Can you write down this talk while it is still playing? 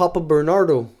Papa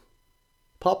Bernardo.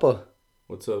 Papa.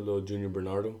 What's up, little Junior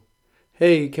Bernardo?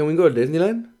 Hey, can we go to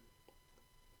Disneyland?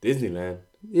 Disneyland?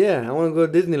 Yeah, I want to go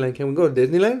to Disneyland. Can we go to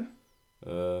Disneyland?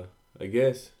 I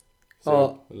guess.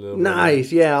 Oh,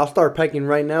 nice. Yeah, I'll start packing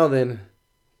right now then.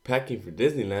 Packing for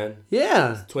Disneyland?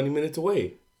 Yeah. It's 20 minutes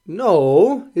away.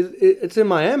 No, it's in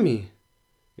Miami.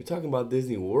 You're talking about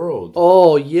Disney World.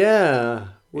 Oh, yeah.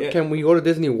 Yeah. Can we go to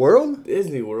Disney World?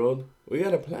 Disney World? We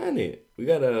gotta plan it. We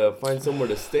gotta find somewhere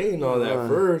to stay and all that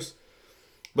first.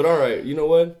 But alright, you know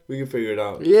what? We can figure it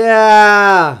out.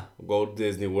 Yeah. We'll go to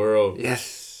Disney World.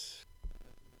 Yes.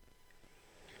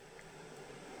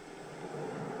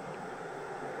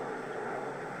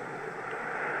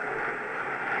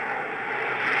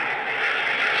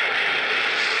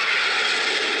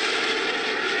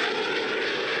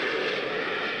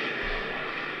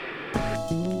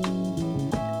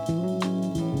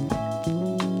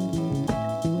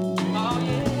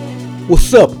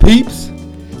 What's up, peeps?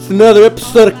 It's another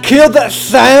episode of Kill That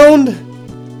Sound.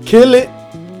 Kill It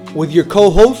with your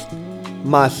co-host,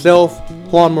 myself,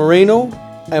 Juan Moreno,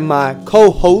 and my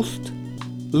co-host,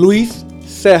 Luis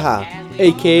Ceja,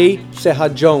 aka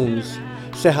Ceja Jones,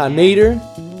 Ceja Nader,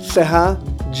 Ceja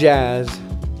Jazz.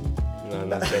 No,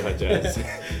 not Ceja Jazz.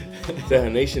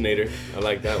 Ceja Nationator. I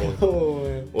like that one. Oh,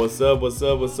 What's up,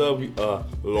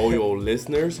 loyal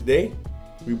listeners? Today,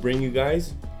 we bring you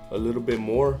guys a little bit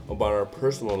more about our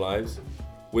personal lives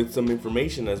with some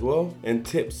information as well and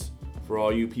tips for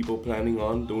all you people planning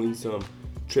on doing some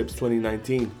trips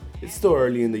 2019. It's still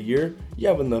early in the year. You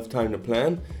have enough time to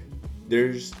plan.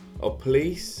 There's a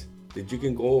place that you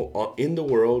can go in the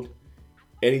world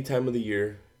any time of the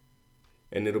year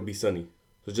and it'll be sunny.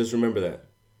 So just remember that.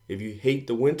 If you hate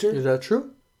the winter... Is that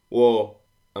true? Well,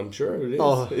 I'm sure it is.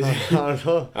 Oh, I don't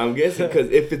know. I'm guessing because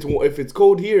if it's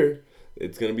cold here,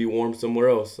 it's going to be warm somewhere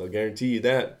else. I'll guarantee you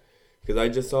that. Because I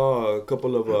just saw a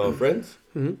couple of friends,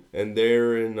 and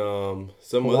they're in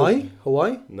some Hawaii?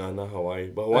 Hawaii? No, not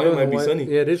Hawaii. But Hawaii might be sunny.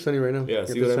 Yeah, it is sunny right now. Yeah,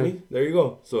 see what I mean? There you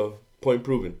go. So, point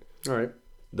proven. All right.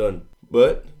 Done.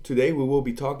 But today we will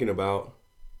be talking about,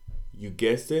 you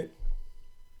guessed it,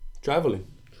 traveling.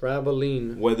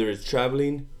 Traveling. Whether it's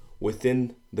traveling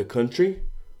within the country,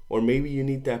 or maybe you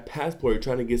need that passport, you're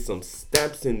trying to get some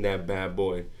stamps in that bad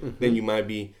boy. Then you might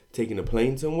be taking a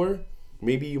plane somewhere.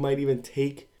 Maybe you might even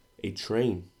take a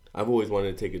train. I've always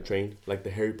wanted to take a train, like the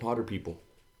Harry Potter people.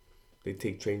 They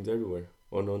take trains everywhere.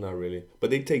 Oh, no, not really. But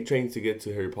they take trains to get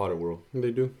to Harry Potter world.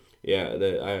 They do. Yeah,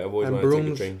 I've always wanted to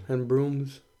take a train. And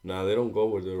brooms. Nah, they don't go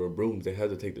where there are brooms. They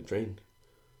have to take the train.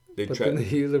 Then they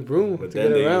use a broom but to then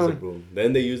get they around. use a broom.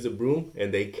 Then they use the broom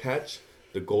and they catch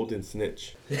the golden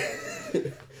snitch.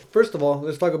 First of all,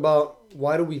 let's talk about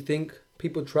why do we think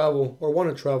people travel or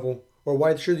want to travel, or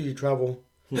why should you travel?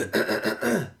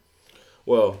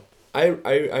 Well,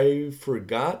 I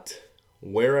forgot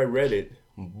where I read it,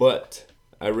 but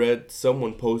I read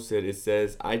someone posted, it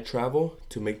says, I travel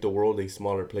to make the world a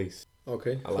smaller place.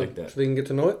 Okay. I like that. So they can get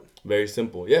to know it? Very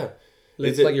simple, yeah.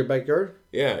 It's like your backyard?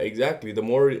 Yeah, exactly.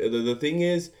 The thing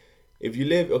is, if you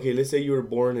live, okay, let's say you were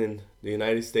born in the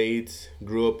United States,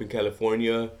 grew up in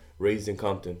California, raised in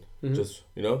Compton. Just,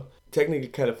 technically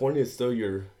California is still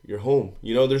your home.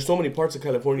 There's so many parts of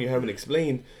California you haven't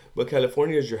explained, but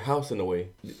California is your house in a way.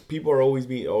 People are always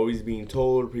being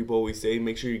told, people always say,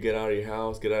 make sure you get out of your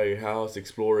house,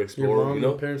 explore, Your mom,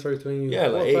 your parents are telling you, yeah,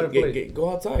 like, hey,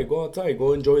 go outside,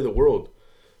 go enjoy the world.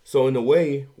 So in a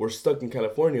way, we're stuck in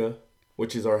California,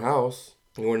 which is our house,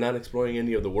 and we're not exploring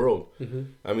any of the world.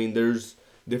 I mean, there's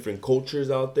different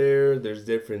cultures out there, there's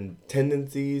different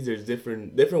tendencies, there's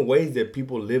different ways that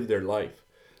people live their life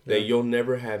that you'll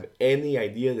never have any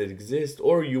idea that exists,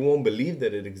 or you won't believe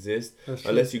that it exists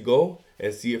unless you go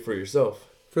and see it for yourself.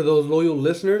 For those loyal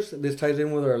listeners, this ties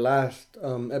in with our last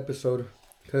episode,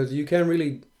 because you can't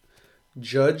really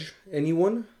judge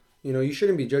anyone. You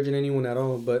shouldn't be judging anyone at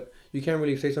all, but you can't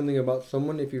really say something about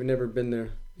someone if you've never been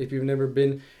there, if you've never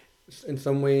been in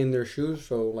some way in their shoes.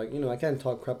 So I can't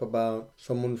talk crap about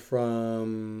someone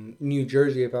from New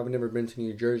Jersey if I've never been to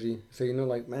New Jersey. So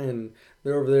man,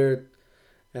 they're over there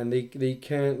and they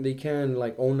can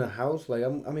like own a house. Like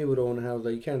I'm able to own a house.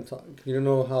 Like you can't talk. You don't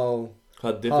know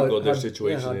how difficult their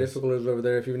situation is. How difficult it is over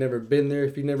there if you've never been there,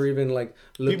 if you've never even looked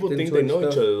people into think they know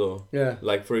stuff. each other though. Yeah.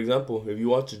 Like for example, if you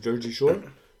watch the Jersey Shore,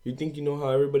 you think you know how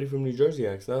everybody from New Jersey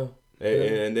acts now.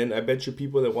 And then I bet you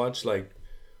people that watch, like,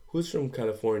 who's from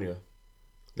California?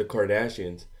 The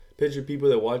Kardashians. Picture people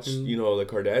that watch, the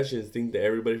Kardashians think that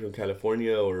everybody from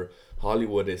California or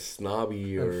Hollywood is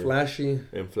snobby or flashy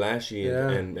and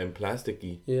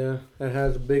plasticky. Yeah, and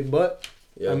has a big butt.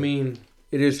 Yeah. I mean,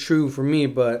 it is true for me,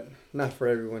 but not for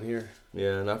everyone here.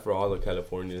 Yeah, not for all the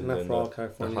Californians. Not and for all the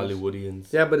Californians.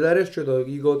 Hollywoodians. Yeah, but that is true though.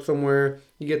 You go somewhere,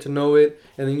 you get to know it,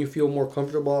 and then you feel more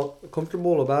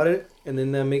comfortable about it, and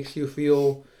then that makes you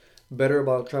feel better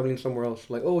about traveling somewhere else.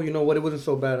 Like, oh, you know what? It wasn't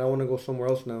so bad. I want to go somewhere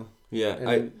else now. Yeah,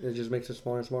 And it just makes it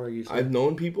smaller and smaller. I've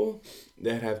known people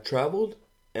that have traveled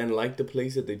and like the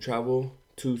place that they travel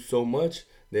to so much,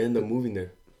 they end up moving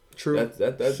there. True.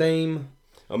 That's Same.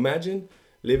 Imagine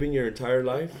living your entire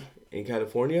life in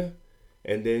California,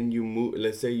 and then you move.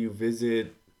 Let's say you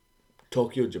visit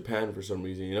Tokyo, Japan for some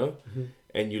reason, Mm-hmm.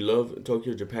 and you love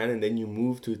Tokyo, Japan, and then you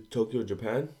move to Tokyo,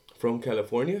 Japan from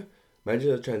California.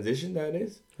 Imagine the transition that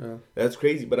is. Yeah. That's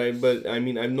crazy. But I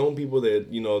mean, I've known people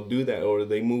that do that, or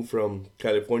they move from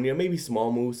California, maybe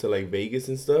small moves to like Vegas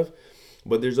and stuff.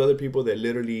 But there's other people that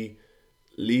literally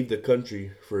leave the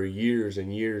country for years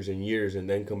and years and years and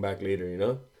then come back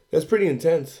later. That's pretty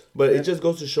intense. But it just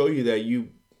goes to show you that you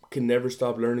can never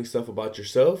stop learning stuff about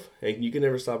yourself, and you can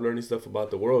never stop learning stuff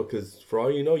about the world, because for all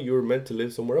you know, you were meant to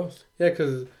live somewhere else. Yeah,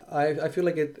 because I feel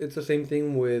like it's the same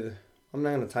thing with, I'm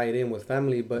not going to tie it in with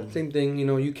family, but same thing,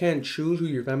 you can't choose who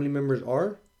your family members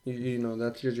are. You know,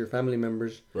 that's just your family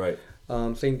members. Right.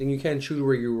 Same thing, you can't choose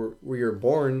where you're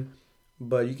born,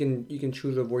 but you can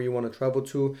choose of where you want to travel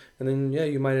to, and then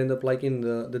you might end up liking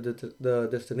the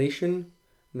destination,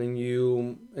 and then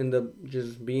you end up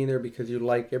just being there because you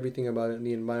like everything about it,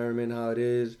 the environment, how it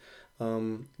is,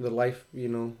 the life,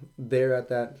 there at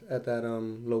that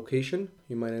location.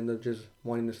 You might end up just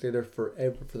wanting to stay there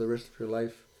forever, for the rest of your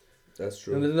life. That's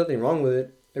true. And there's nothing wrong with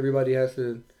it. Everybody has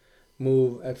to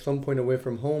move at some point away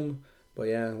from home, but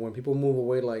yeah, when people move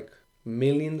away like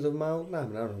millions of miles, I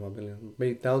don't know about millions,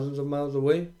 maybe thousands of miles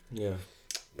away. Yeah.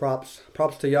 Props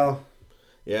to y'all.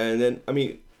 Yeah, and then, I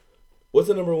mean, what's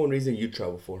the number one reason you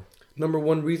travel for? Number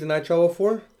one reason I travel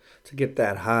for? To get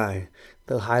that high.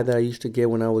 The high that I used to get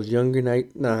when I was younger.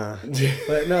 Nah.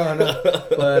 But no.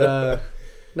 But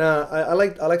I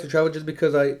like to travel just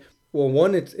because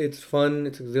one, it's fun,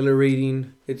 it's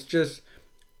exhilarating. It's just,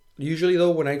 usually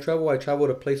though, when I travel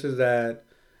to places that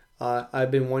I've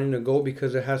been wanting to go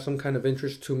because it has some kind of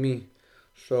interest to me.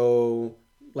 So,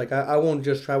 like, I won't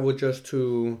just travel just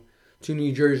to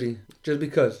New Jersey just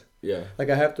because. Yeah. Like,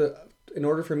 I have to, in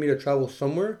order for me to travel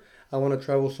somewhere, I want to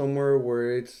travel somewhere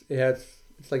where it's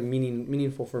like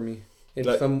meaningful for me in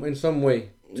like, some way.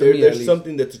 There's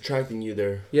something that's attracting you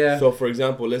there. Yeah. So, for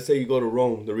example, let's say you go to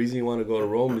Rome. The reason you want to go to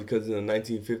Rome is because in the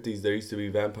 1950s there used to be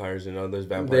vampires, there's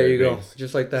vampire There you graves. go.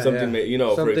 Just like that. Something,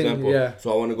 for example. Yeah.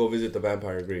 So I want to go visit the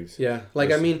vampire graves. Yeah.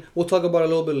 Like, I mean, we'll talk about it a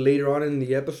little bit later on in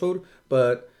the episode,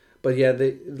 but yeah,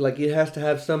 it has to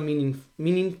have some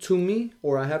meaning to me,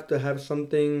 or I have to have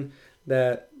something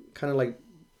that kind of like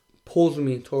pulls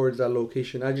me towards that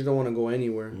location. I just don't want to go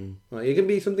anywhere. It can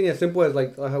be something as simple as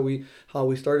like how we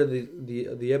started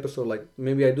the episode. Like,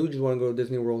 maybe I do just want to go to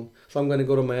Disney World, so I'm gonna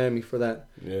go to Miami for that.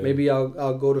 Yeah. Maybe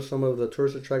I'll go to some of the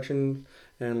tourist attractions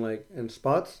and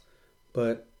spots,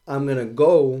 but I'm gonna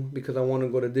go because I want to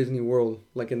go to Disney World.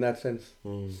 Like, in that sense.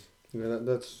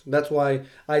 That's why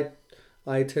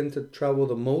I tend to travel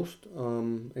the most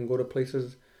and go to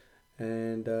places.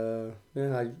 And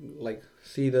I like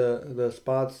see the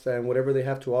spots and whatever they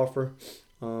have to offer.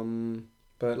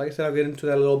 But like I said, I'll get into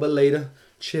that a little bit later.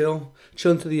 Chill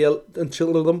into the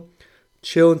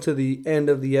end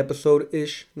of the episode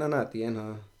ish. No, not at the end,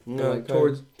 huh? No, like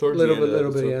towards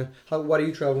little bit. Yeah. Why do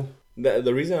you travel?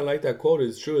 The reason I like that quote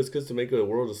is true. It's because to make the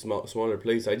world a smaller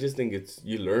place. I just think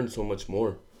you learn so much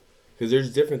more, because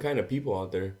there's different kind of people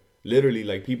out there. Literally,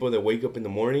 like people that wake up in the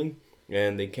morning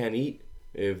and they can't eat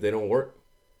if they don't work,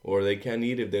 or they can't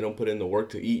eat if they don't put in the work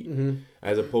to eat,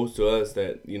 as opposed to us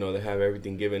that they have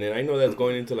everything given. And I know that's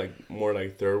going into like more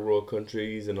like third world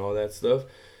countries and all that stuff,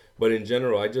 but in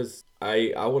general,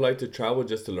 I would like to travel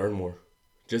just to learn more,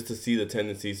 just to see the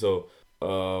tendency. So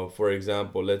for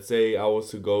example, let's say I was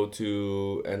to go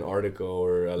to Antarctica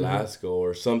or Alaska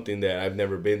or something that I've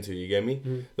never been to, you get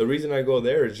me? The reason I go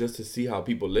there is just to see how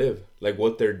people live, like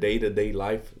what their day-to-day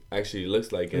life actually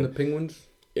looks like. And the penguins?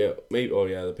 Yeah, maybe. Oh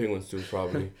yeah, the penguins too,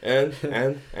 probably.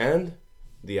 and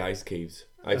the ice caves.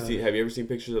 Have you ever seen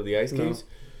pictures of the ice caves?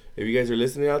 If you guys are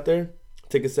listening out there,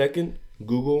 take a second,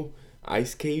 Google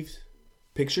ice caves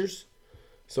pictures.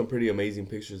 Some pretty amazing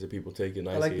pictures that people take in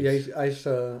ice caves. I like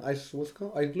the ice. What's it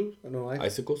called? Ice glues? No,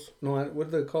 icicles. No, what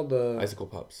are they called? The icicle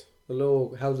pops. The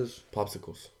little houses.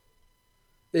 Popsicles.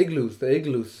 Igloos. The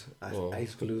igloos.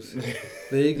 Ice glues.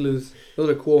 The igloos.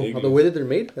 Those are cool. Igloos. The way that they're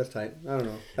made, that's tight. I don't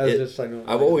know.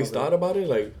 I've always thought about it,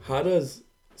 like, how does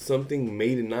something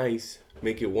made in ice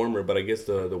make it warmer, but I guess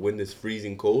the wind is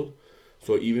freezing cold?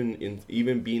 So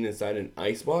even being inside an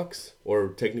ice box or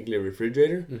technically a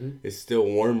refrigerator is still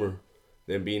warmer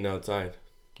than being outside,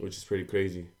 which is pretty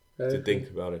crazy to think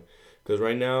about it. Because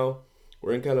right now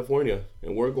we're in California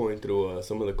and we're going through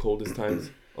some of the coldest times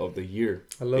of the year.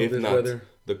 I love this weather.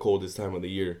 The coldest time of the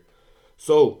year.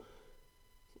 So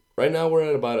right now we're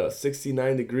at about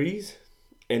 69 degrees,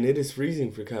 and it is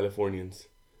freezing for Californians.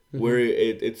 Where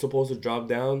it's supposed to drop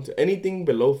down to anything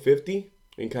below 50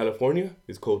 in California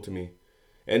is cold to me.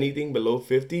 Anything below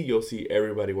 50, you'll see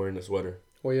everybody wearing a sweater.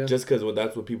 Oh yeah. Just because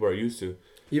that's what people are used to.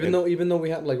 Even though we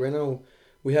have, like, right now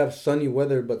we have sunny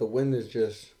weather, but the wind is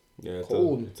just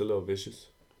cold. It's a little vicious.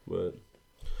 But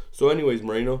so anyways,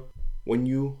 Moreno, when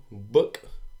you book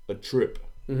a trip,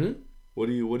 what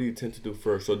do you tend to do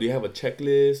first? So do you have a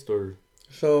checklist or?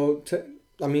 So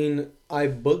I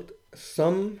booked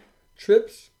some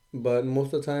trips, but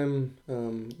most of the time,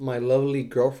 my lovely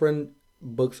girlfriend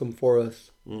books them for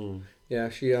us. Yeah,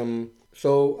 she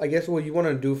So I guess what you want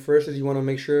to do first is you want to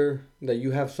make sure that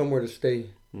you have somewhere to stay.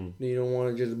 You don't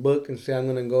want to just book and say I'm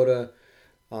gonna go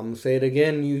to, say it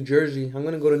again, New Jersey. I'm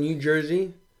gonna go to New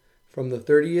Jersey from the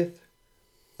 30th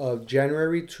of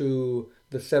January to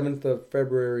the 7th of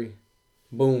February.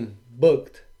 Boom,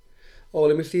 booked. Oh,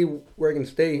 let me see where I can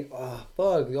stay. Oh,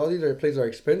 fuck, all these places are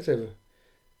expensive.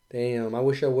 Damn, I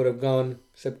wish I would have gone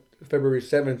February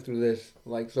 7th through this.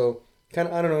 Like, so, kind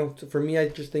of, I don't know. For me, I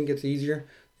just think it's easier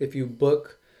if you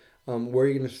book where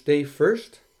you're going to stay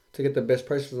first to get the best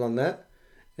prices on that.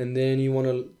 And then you want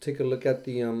to take a look at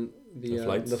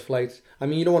the flights. I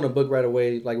mean, you don't want to book right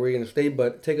away, like, where you're going to stay,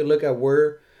 but take a look at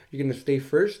where you're going to stay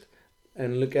first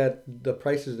and look at the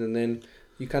prices, and then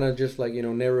you kind of just, like,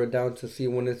 narrow it down to see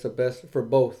when it's the best for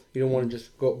both. You don't want to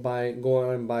just go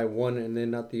out and buy one and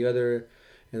then not the other.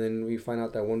 And then we find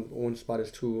out that one spot is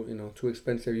too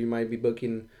expensive. You might be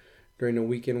booking during a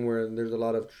weekend where there's a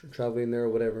lot of traveling there or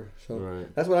whatever. So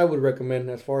That's what I would recommend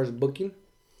as far as booking.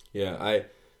 Yeah, I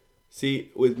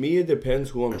see. With me, it depends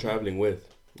who I'm traveling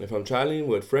with. If I'm traveling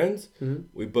with friends,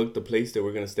 we book the place that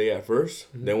we're gonna stay at first.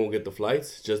 Then we'll get the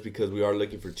flights, just because we are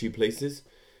looking for cheap places.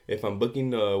 If I'm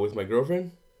booking with my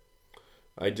girlfriend,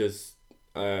 I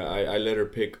let her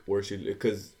pick where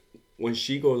because when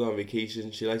she goes on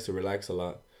vacation, she likes to relax a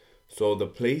lot. So the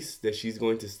place that she's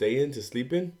going to stay in, to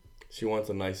sleep in, she wants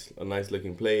a nice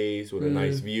looking place with a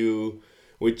nice view.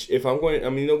 Which, if I'm going, I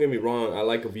mean, don't get me wrong, I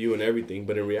like a view and everything.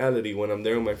 But in reality, when I'm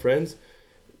there with my friends,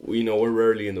 we're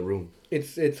rarely in the room.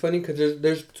 It's funny because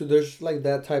there's like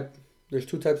that type. There's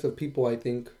two types of people, I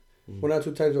think. Well, not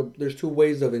two types of. There's two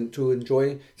ways to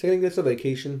enjoy. Saying it's a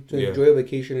vacation. To enjoy a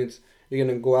vacation, it's you're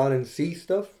gonna go out and see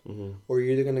stuff, or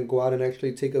you're either gonna go out and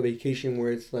actually take a vacation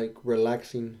where it's like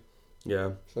relaxing.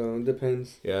 Yeah. So it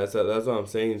depends. Yeah, that's what I'm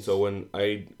saying. So when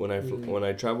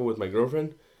I travel with my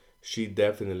girlfriend, she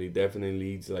definitely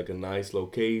needs like a nice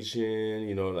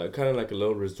location. Like kind of like a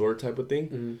little resort type of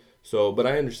thing. So, but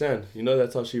I understand.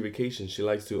 That's how she vacations. She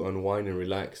likes to unwind and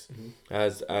relax,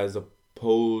 as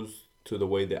opposed to the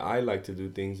way that I like to do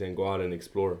things and go out and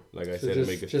explore. Like I said,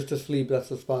 just to sleep. That's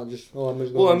the spot. I'm just going to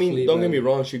sleep. Don't get me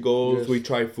wrong. She goes. We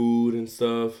try food and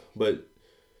stuff. But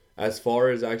as far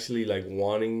as actually like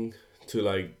wanting to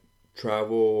like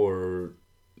travel or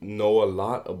know a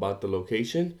lot about the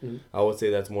location, I would say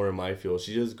that's more in my field.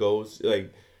 She just goes,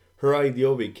 like, her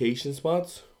ideal vacation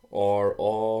spots are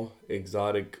all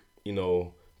exotic,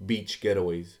 beach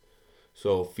getaways.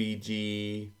 So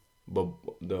Fiji, but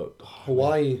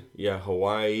Hawaii. Yeah,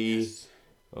 Hawaii. Yes.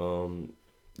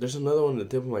 There's another one on the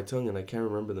tip of my tongue and I can't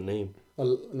remember the name.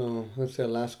 No, let's say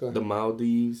Alaska. The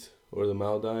Maldives or the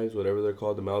Maldives, whatever they're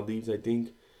called, the Maldives, I think.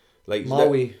 Like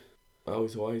Maui.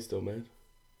 Maui's Hawaii still, man.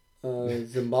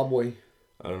 Zimbabwe.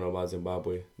 I don't know about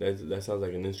Zimbabwe. That sounds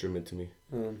like an instrument to me.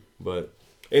 But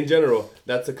in general,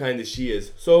 that's the kind that she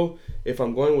is. So if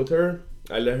I'm going with her,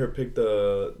 I let her pick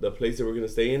the place that we're gonna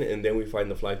stay in, and then we find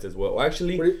the flights as well.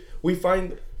 Actually, we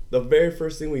find the very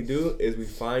first thing we do is we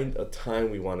find a time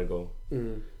we want to go.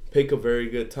 Pick a very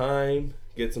good time,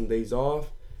 get some days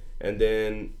off, and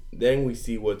then we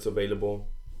see what's available,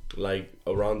 like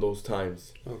around those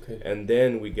times. Okay. And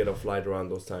then we get a flight around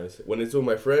those times. When it's with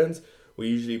my friends, we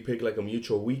usually pick like a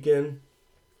mutual weekend.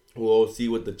 We'll see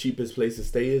what the cheapest place to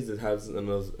stay is that has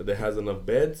enough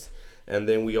beds, and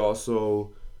then we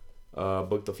also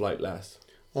book the flight last.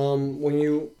 When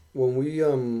we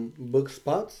book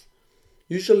spots,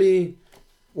 usually,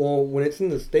 when it's in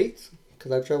the States,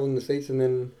 because I've traveled in the States and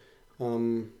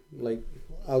then like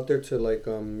out there to like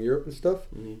Europe and stuff.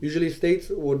 Usually States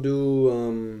will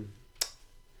do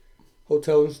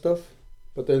hotel and stuff,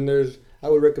 but then I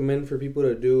would recommend for people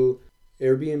to do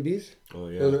Airbnbs. Oh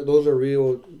yeah. Those are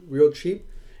real cheap,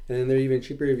 and then they're even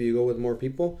cheaper if you go with more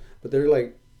people. But they're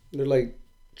like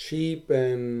cheap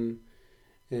and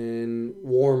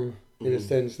warm in a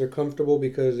sense. They're comfortable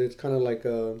because it's kind of like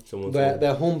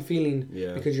that home feeling.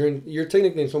 Yeah. Because you're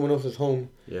technically in someone else's home.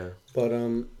 Yeah. But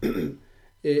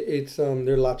it's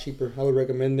they're a lot cheaper. I would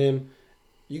recommend them.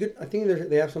 I think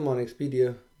they have some on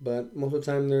Expedia, but most of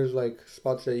the time there's like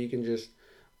spots that you can just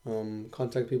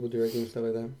contact people directly and stuff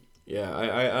like that. Yeah,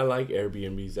 I like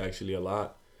Airbnbs actually a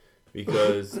lot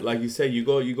because like you said, you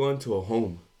go into a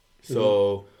home.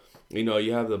 So, you know,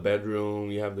 you have the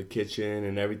bedroom, you have the kitchen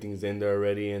and everything's in there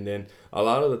already, and then a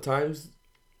lot of the times,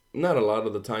 not a lot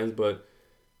of the times, but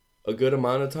a good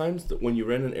amount of times when you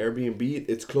rent an Airbnb,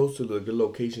 it's close to the good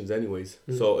locations anyways.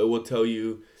 So it will tell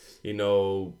you, you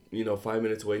know, 5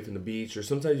 minutes away from the beach, or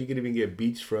sometimes you can even get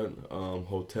beachfront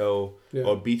hotel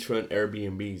or beachfront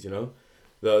Airbnbs, you know.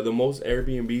 The most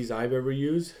Airbnbs I've ever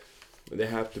used, they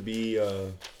have to be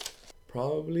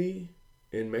probably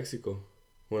in Mexico.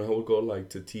 When I would go like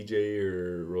to TJ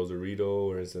or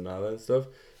Rosarito or Ensenada and stuff,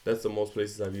 that's the most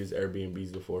places I've used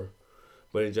Airbnbs before.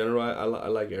 But in general, I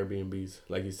like Airbnbs.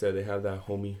 Like you said, they have that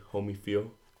homey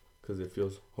feel because it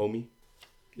feels homey.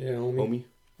 Yeah, homie.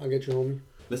 I'll get you, homie.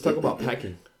 Let's talk about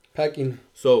packing. Packing.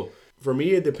 So for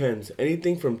me, it depends.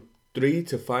 Anything from 3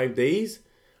 to 5 days,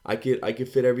 I could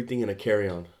fit everything in a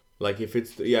carry-on. Like if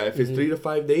it's 3 to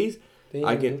 5 days, damn,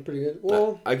 I can. That's pretty good.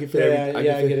 Well, I can fit everything. I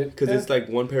get it. Because it's like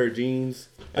one pair of jeans,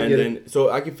 and then so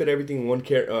I can fit everything in one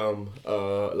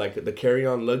like the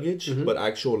carry-on luggage, but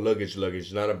actual luggage,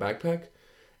 not a backpack.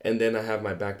 And then I have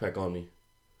my backpack on me.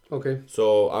 Okay.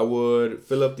 So I would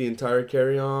fill up the entire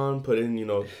carry-on, put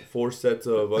in 4 sets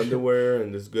of underwear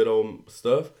and this good old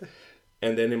stuff,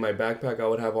 and then in my backpack I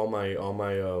would have all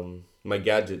my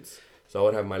gadgets. So I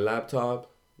would have my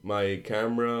laptop, my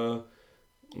camera,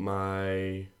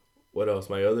 my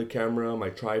other camera, my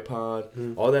tripod,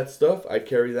 all that stuff. I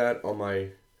carry that on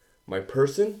my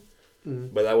person,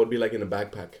 but that would be like in a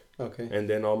backpack. Okay. And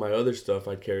then all my other stuff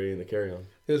I carry in the carry-on.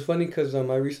 It was funny because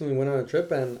I recently went on a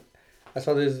trip and I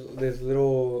saw this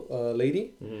little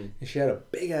lady and she had a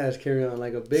big ass carry-on,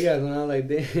 like a big ass, and I was like,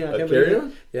 damn, I can't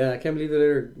believe I can't believe they let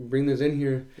her bring this in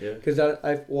here. Yeah. Because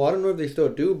I don't know if they still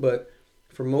do, but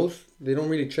for most they don't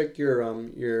really check your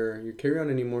carry-on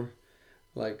anymore,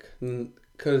 like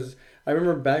because I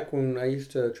remember back when I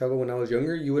used to travel when I was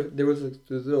younger, there was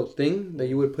this little thing that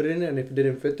you would put in it, and if it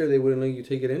didn't fit there, they wouldn't let you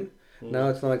take it in. Now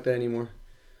it's not like that anymore.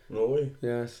 No way.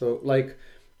 Yeah, so like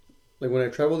when I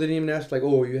traveled, they didn't even ask like,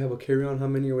 oh, you have a carry-on, how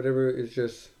many or whatever. It's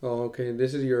just, oh, okay,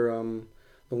 this is your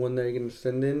the one that you're gonna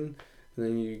send in, and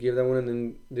then you give that one, and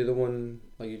then the other one,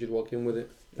 like you just walk in with it.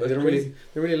 Like, they don't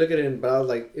really look at it. But I was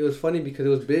like, it was funny because it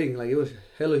was big, like it was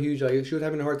hella huge. Like she was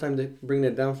having a hard time bringing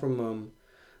it down from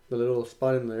the little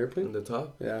spot in the airplane. In the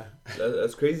top. Yeah.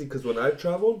 That's crazy because when I've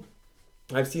traveled,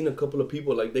 I've seen a couple of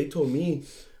people like they told me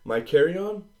my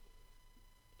carry-on.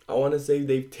 I want to say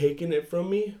they've taken it from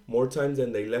me more times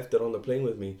than they left it on the plane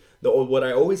with me. What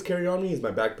I always carry on me is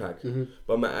my backpack.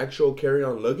 But my actual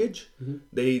carry-on luggage,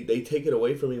 they take it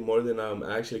away from me more than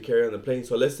I actually carry on the plane.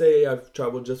 So let's say I've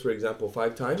traveled, just for example,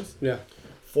 5 times. Yeah.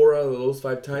 4 out of those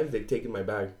 5 times, they've taken my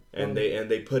bag. And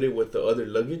they put it with the other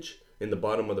luggage in the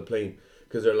bottom of the plane.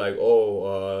 Because they're like,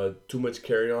 too much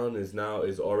carry-on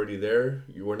is already there.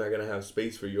 We're not going to have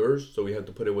space for yours. So we have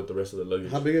to put it with the rest of the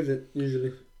luggage. How big is it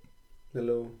usually?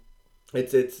 Hello.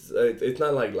 It's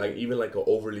not like even like an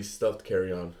overly stuffed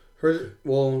carry-on.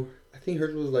 I think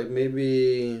hers was like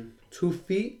maybe 2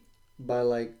 feet by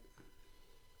like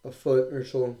a foot or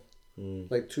so,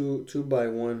 like two by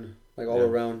 1, like all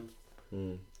around.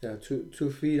 Yeah, 2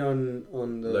 feet on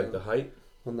the like the height.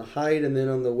 On the height, and then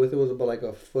on the width it was about like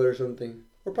a foot or something,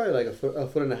 or probably like a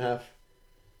foot and a half.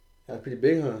 That's pretty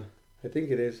big, huh? I think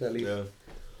it is at least. Yeah.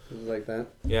 Like that.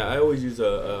 Yeah, I always use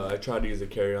I try to use a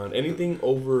carry-on. Anything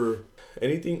over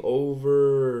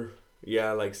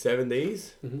like 7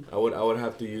 days, I would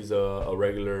have to use a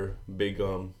regular big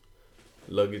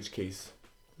luggage case.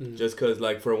 Just cause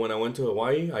like for when I went to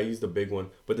Hawaii, I used the big one.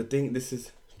 But this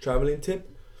is traveling tip.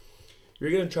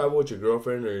 You're gonna travel with your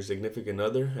girlfriend or your significant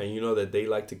other, and you know that they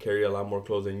like to carry a lot more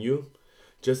clothes than you.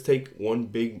 Just take one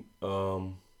big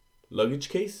luggage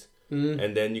case.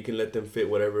 And then you can let them fit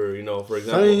whatever, for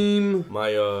example,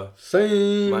 my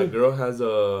girl has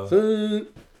a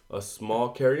small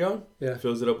carry-on,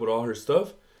 fills it up with all her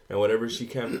stuff, and whatever she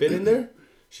can't fit in there,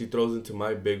 she throws into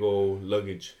my big old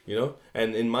luggage,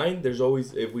 and in mine, there's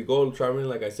always, if we go traveling,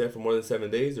 like I said, for more than 7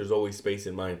 days, there's always space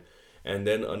in mine. And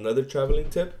then another traveling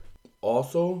tip,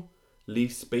 also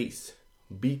leave space.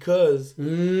 Because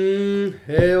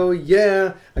hell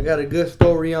yeah, I got a good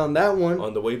story on that one.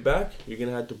 On the way back, you're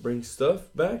gonna have to bring stuff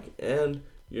back, and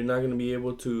you're not gonna be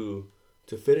able to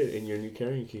fit it in your new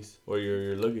carrying case or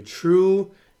your luggage.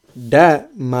 True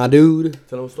that, my dude.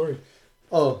 Tell them a story.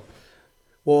 Oh,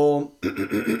 well, let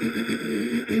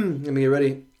me get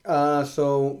ready.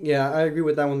 So yeah, I agree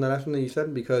with that one. The last one that you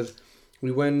said, because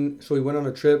we went on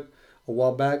a trip a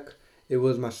while back. It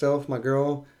was myself, my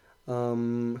girl,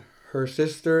 her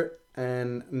sister,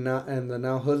 and the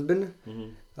now husband.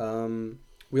 Mm-hmm.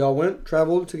 We all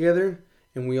traveled together,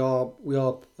 and we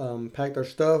all packed our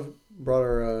stuff, brought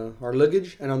our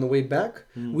luggage, and on the way back,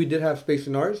 we did have space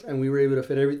in ours, and we were able to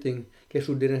fit everything. Guess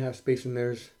who didn't have space in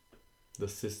theirs? The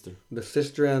sister. The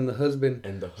sister and the husband.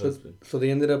 And the husband. So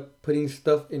they ended up putting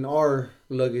stuff in our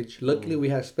luggage. Luckily, we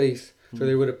had space, so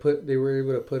they were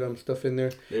able to put stuff in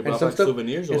there. They brought back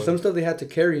souvenirs. And some stuff they had to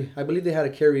carry. I believe they had to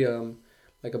carry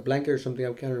like a blanket or something.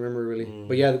 I can't remember really.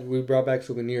 But yeah, we brought back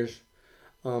souvenirs.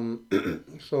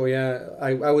 So yeah,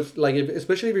 I was like,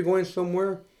 especially if you're going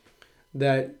somewhere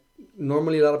that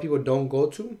normally a lot of people don't go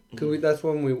to, because that's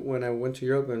when I went to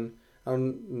Europe and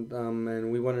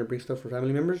we wanted to bring stuff for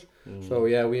family members. So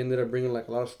yeah, we ended up bringing like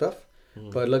a lot of stuff,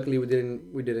 but luckily we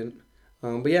didn't.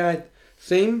 But yeah,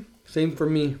 same for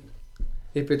me.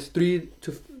 If it's I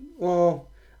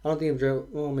don't think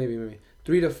maybe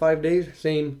 3 to 5 days.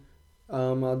 Same.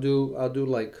 I'll do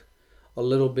like a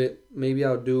little bit. Maybe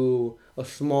I'll do a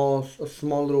small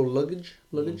little luggage,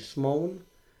 small one,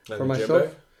 like for myself.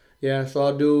 Bag? Yeah, so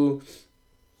I'll do,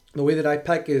 the way that I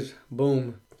pack is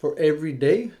boom. For every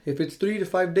day, if it's 3 to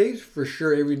 5 days, for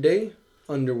sure every day,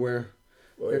 underwear.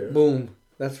 Oh, yeah. Boom.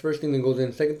 That's the first thing that goes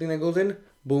in. Second thing that goes in,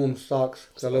 boom, socks.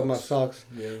 Cause I love my socks.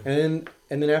 Yeah. And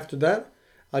then after that,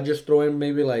 I just throw in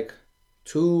maybe like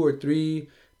 2 or 3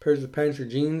 pairs of pants or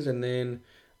jeans, and then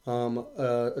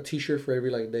a t-shirt for every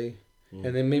like day,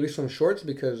 and then maybe some shorts,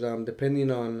 because depending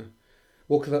on,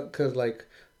 cause like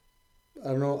I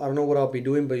don't know what I'll be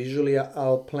doing, but usually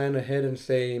I'll plan ahead and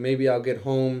say maybe I'll get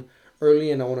home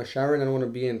early and I want to shower and I don't want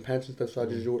to be in pants and stuff, so I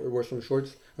just wear some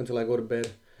shorts until I go to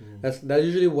bed. That's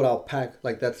usually what I'll pack.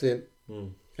 Like that's it.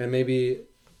 And maybe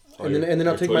and then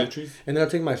I'll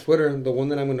take my sweater, the one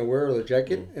that I'm gonna wear, or the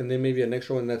jacket, and then maybe an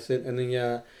extra one. That's it. And then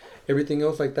yeah, everything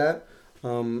else like that.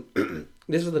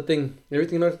 This is the thing.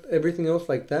 Everything else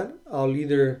like that, I'll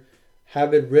either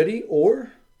have it ready,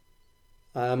 or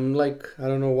I'm like, I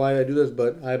don't know why I do this,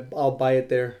 but I'll buy it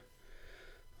there.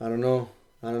 I don't know,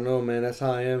 man. That's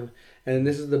how I am. And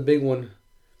this is the big one.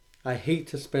 I hate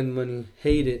to spend money.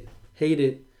 Hate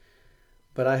it.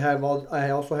 But I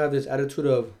also have this attitude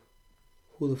of,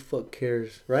 who the fuck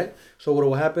cares, right? So what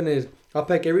will happen is I'll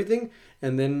pack everything,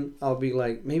 and then I'll be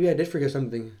like, maybe I did forget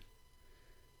something.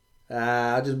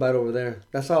 I'll just buy it over there.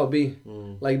 That's how I'll be.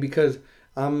 Like, because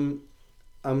I'm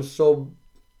so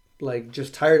like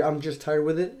just tired. I'm just tired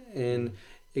with it, and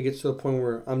it gets to the point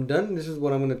where I'm done. This is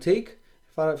what I'm gonna take.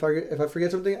 If I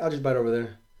forget something, I'll just buy it over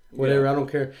there. Whatever, yeah. I don't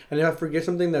care. And if I forget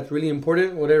something that's really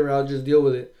important, whatever, I'll just deal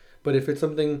with it. But if it's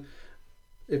something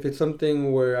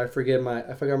where I forgot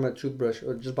my toothbrush,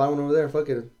 or just buy one over there, fuck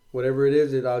it. Whatever it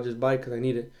is, I'll just buy it because I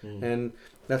need it, and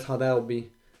that's how that'll be.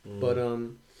 But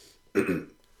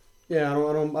yeah,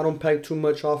 I don't pack too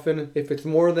much often. If it's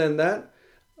more than that,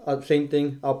 same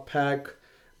thing. I'll pack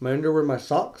my underwear, my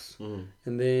socks,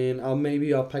 and then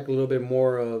I'll pack a little bit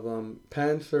more of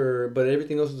pants, but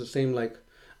everything else is the same. Like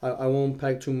I won't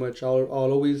pack too much. I'll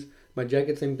always, my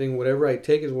jacket, same thing. Whatever I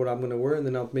take is what I'm gonna wear, and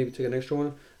then I'll maybe take an extra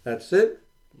one. That's it.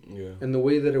 Yeah. And the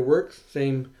way that it works,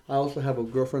 same. I also have a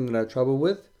girlfriend that I travel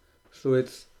with, so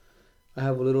I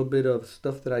have a little bit of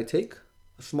stuff that I take,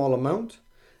 a small amount,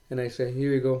 and I say,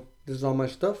 here you go. This is all my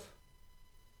stuff.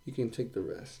 You can take the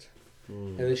rest.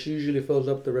 And then she usually fills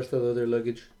up the rest of the other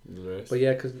luggage. But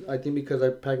yeah, because I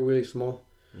pack really small.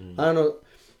 I don't know.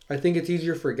 I think it's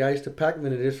easier for guys to pack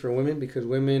than it is for women, because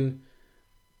women,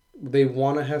 they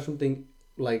want to have something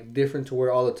like different to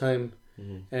wear all the time.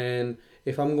 And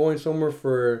if I'm going somewhere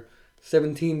for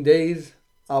 17 days,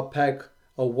 I'll pack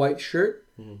a white shirt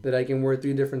that I can wear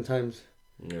 3 different times.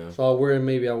 Yeah. So I'll wear it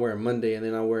Monday, and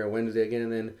then I'll wear it Wednesday again,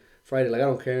 and then Friday. Like, I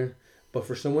don't care. But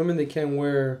for some women, they can't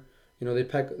wear, they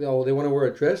want to wear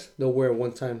a dress, they'll wear it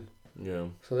one time. Yeah.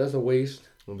 So that's a waste.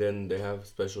 And then they have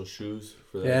special shoes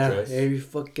for that dress. Yeah, every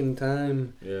fucking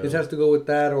time. Yeah. This has to go with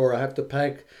that, or I have to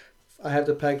pack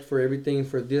for everything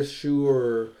for this shoe,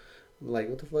 or like,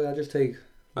 what the fuck, I just take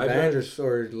Vans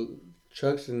or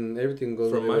Chucks, and everything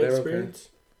goes from my experience.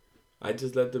 I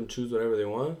just let them choose whatever they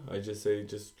want. I just say,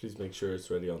 just please make sure it's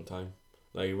ready on time.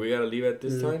 Like, we gotta leave at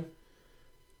this time.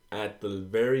 At the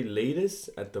very latest,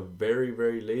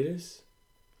 very latest,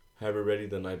 have it ready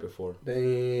the night before.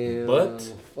 Damn. But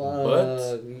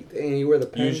damn, you wear the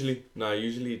pants?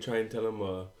 Usually try and tell them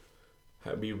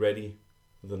be ready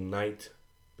the night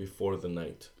before the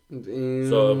night. Mm.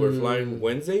 So if we're flying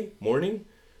Wednesday morning,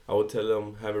 I would tell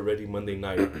them have it ready Monday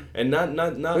night, and not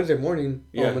Wednesday morning.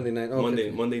 Yeah, oh, Monday night. Oh,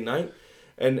 Monday night,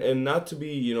 and not to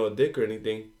be a dick or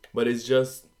anything, but it's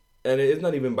just, and it's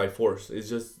not even by force. It's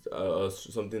just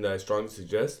something that I strongly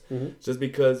suggest. Mm-hmm. Just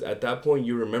because at that point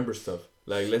you remember stuff.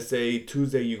 Like let's say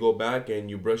Tuesday you go back and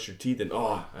you brush your teeth and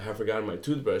I have forgotten my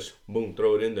toothbrush. Boom,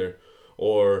 throw it in there.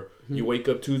 Or you wake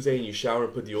up Tuesday and you shower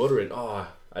and put deodorant.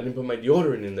 I didn't put my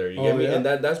deodorant in there. You get me? Yeah. And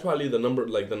that's probably the number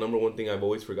one thing I've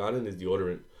always forgotten is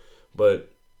deodorant.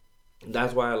 But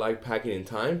that's why I like packing in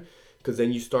time, because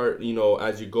then you start,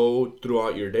 as you go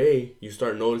throughout your day, you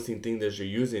start noticing things that you're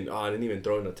using. I didn't even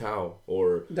throw in a towel,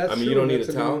 or you don't need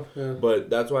a towel. Yeah. But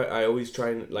that's why I always try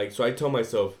and so I tell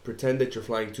myself, pretend that you're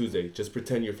flying Tuesday. Just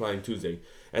pretend you're flying Tuesday.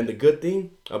 And the good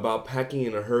thing about packing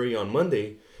in a hurry on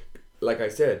Monday, like I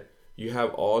said, you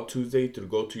have all Tuesday to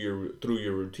go through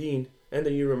your routine, and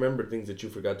then you remember things that you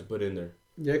forgot to put in there.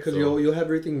 Yeah, because you'll have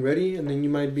everything ready, and then you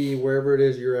might be wherever it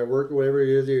is you're at work, or whatever it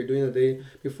is that you're doing the day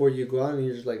before you go out, and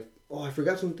you're just like, oh, I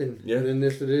forgot something. Yeah. And then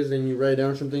this it is, and you write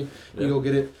down something, you go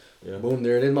get it. Yeah. Boom,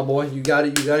 there it is, my boy. You got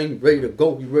it. You ready to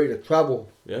go. You ready to travel.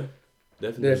 Yeah,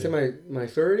 definitely. Did I say my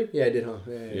story already? Yeah, I did, huh?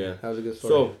 Yeah. That was a good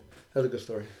story. So, that was a good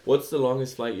story. What's the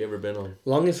longest flight you ever been on?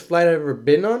 Longest flight I've ever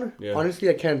been on? Yeah. Honestly,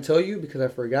 I can't tell you because I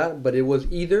forgot, but it was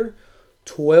either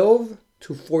 12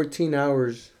 to 14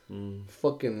 hours.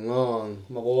 Fucking long,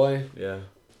 my boy. Yeah.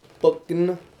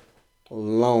 Fucking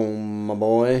long, my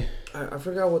boy. I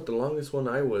forgot what the longest one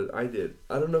I did.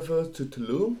 I don't know if it was to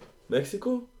Tulum,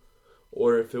 Mexico,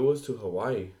 or if it was to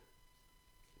Hawaii.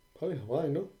 Probably Hawaii,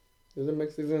 no? Isn't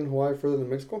Hawaii further than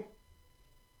Mexico?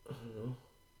 I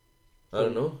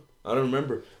don't know. I don't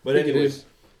remember. But I think anyways,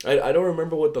 I don't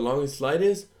remember what the longest flight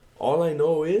is. All I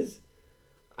know is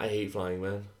I hate flying,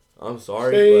 man. I'm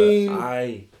sorry, Same. but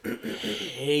I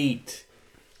hate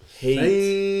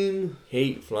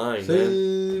flying,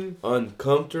 man.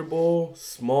 Uncomfortable,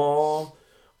 small,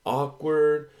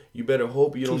 awkward. You better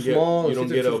hope you don't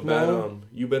get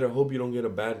a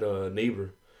bad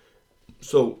neighbor.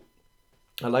 So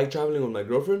I like traveling with my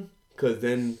girlfriend because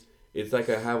then it's like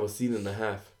I have a seat and a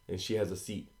half and she has a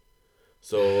seat.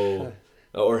 So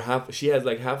she has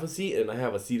like half a seat and I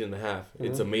have a seat and a half.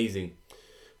 It's amazing.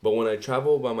 But when I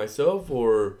travel by myself,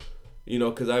 or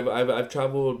because I've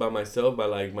traveled by myself by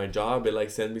like my job, it like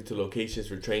sends me to locations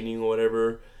for training or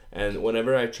whatever. And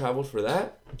whenever I traveled for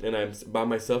that and I'm by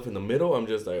myself in the middle, I'm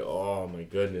just like, oh my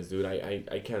goodness, dude,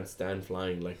 I can't stand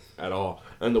flying like at all.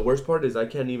 And the worst part is I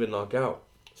can't even knock out.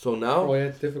 So now,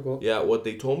 it's difficult. Yeah, what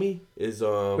they told me is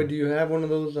But do you have one of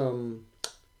those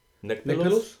neck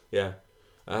pillows? Yeah,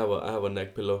 I have a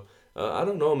neck pillow. I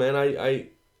don't know, man.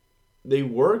 They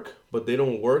work, but they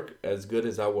don't work as good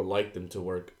as I would like them to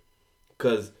work.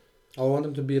 Cause I want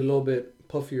them to be a little bit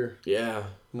puffier. Yeah,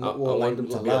 I want them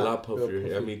to be a lot puffier.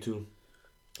 Yeah, me too.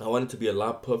 I want it to be a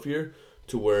lot puffier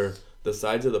to where the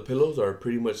sides of the pillows are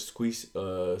pretty much squeezing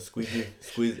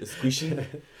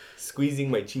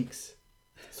my cheeks,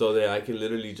 so that I can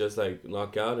literally just like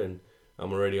knock out and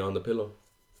I'm already on the pillow.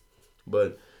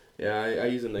 But yeah, I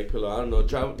use a neck pillow. I don't know.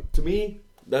 To me,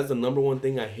 that's the number one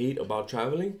thing I hate about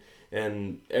traveling.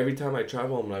 And every time I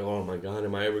travel, I'm like, oh my god,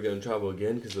 am I ever gonna travel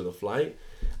again because of the flight?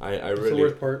 That's the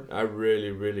worst part. I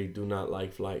really, really do not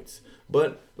like flights.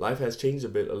 But life has changed a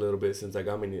little bit since I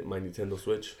got my Nintendo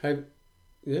Switch.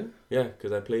 Yeah. Yeah,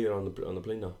 because I play it on the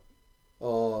plane now.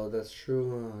 Oh, that's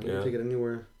true. You can take it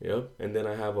anywhere. Yep, and then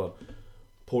I have a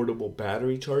portable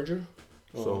battery charger,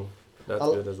 so that's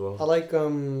good as well. I like I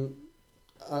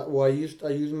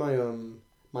use my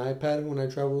my iPad when I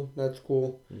travel. That's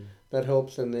cool. That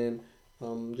helps, and then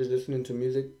just listening to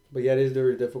music. But yeah, it is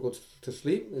very difficult to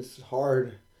sleep. It's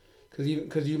hard, cause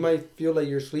you might feel like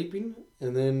you're sleeping,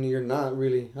 and then you're not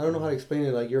really. I don't know how to explain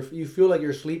it. Like you feel like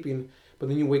you're sleeping, but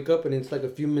then you wake up and it's like a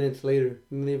few minutes later.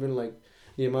 Not even like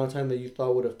the amount of time that you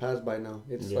thought would have passed by now.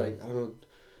 It's like I don't know,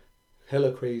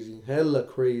 hella crazy.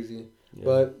 Yeah.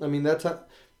 But I mean that's how.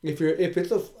 If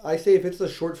it's a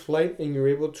short flight and you're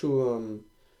able to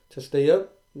stay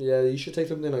up, yeah, you should take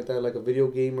something like that, like a video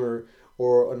game or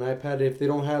an iPad. If they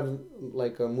don't have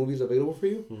like movies available for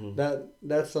you, that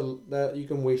you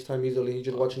can waste time easily. You're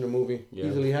just watching a movie. Yeah.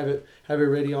 Easily have it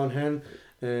ready on hand.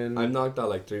 And I've knocked out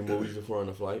like 3 movies before on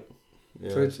a flight.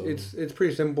 Yeah, so it's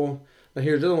pretty simple. Now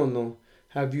here's the other one though.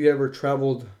 Have you ever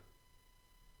traveled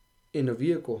in a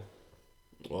vehicle?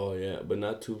 Oh yeah, but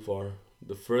not too far.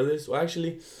 The furthest I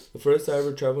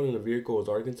ever traveled in a vehicle was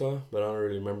Arkansas, but I don't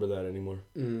really remember that anymore.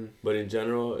 But in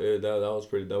general,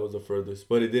 that was the furthest.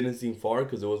 But it didn't seem far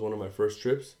because it was one of my first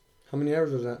trips. How many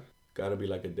hours was that? Gotta be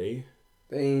like a day.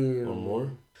 Damn. or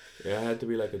more. Yeah, it had to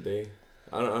be like a day.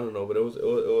 I don't know, but it was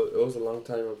a long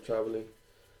time of traveling.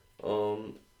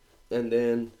 And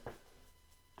then,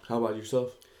 how about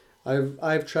yourself?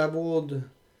 I've traveled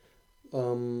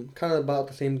kind of about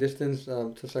the same distance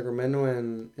to Sacramento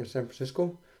and San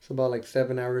Francisco. So about like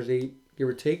 7 hours, 8, give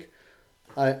or take.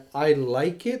 I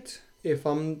like it if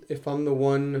I'm the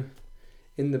one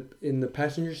in the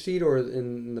passenger seat or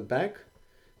in the back,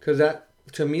 because that,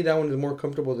 to me, that one is more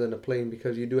comfortable than a plane,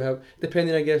 because you do have,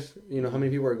 depending, I guess, how many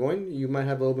people are going, you might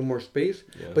have a little bit more space.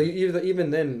 Yeah. But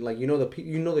even then, like,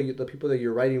 the people that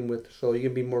you're riding with, so you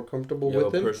can be more comfortable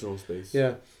with them. Personal space.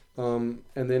 Yeah. And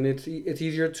then it's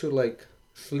easier to like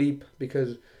sleep,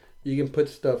 because you can put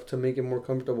stuff to make it more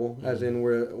comfortable. Mm-hmm. As in,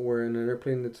 we're in an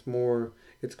airplane,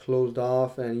 it's closed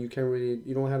off, and you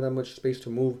don't have that much space to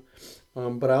move.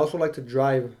 But I also like to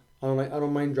drive. I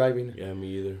don't mind driving. Yeah, me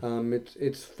either.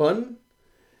 It's fun,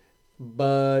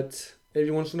 but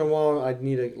every once in a while I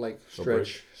need to like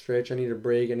stretch. I need a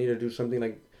break. I need to do something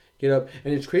like get up.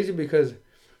 And it's crazy because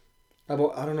I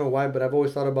don't know why, but I've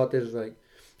always thought about this. Like,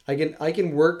 I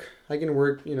can work an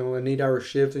 8-hour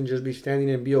shift and just be standing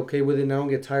and be okay with it. And I don't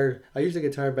get tired. I used to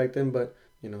get tired back then, but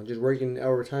just working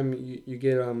hour time, you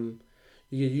get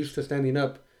used to standing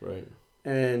up. Right.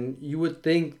 And you would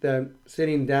think that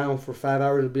sitting down for 5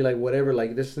 hours would be like whatever,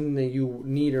 like this is something that you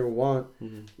need or want.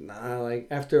 Mm-hmm. Nah, like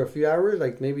after a few hours,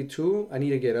 like maybe 2, I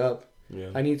need to get up. Yeah.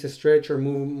 I need to stretch or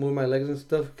move my legs and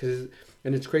stuff,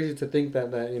 and it's crazy to think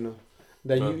that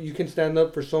you can stand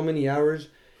up for so many hours,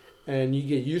 and you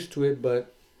get used to it,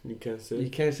 but you can't sit. You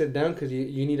can't sit down because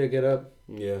you need to get up.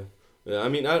 Yeah. I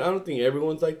mean, I don't think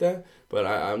everyone's like that, but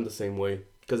I'm the same way.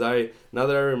 Because now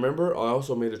that I remember, I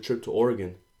also made a trip to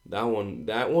Oregon. That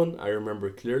one I remember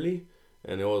clearly,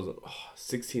 and it was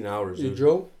 16 hours. You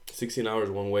drove? 16 hours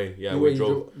one way. Yeah, we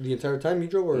drove. The entire time you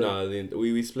drove? Or? No,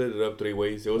 we split it up 3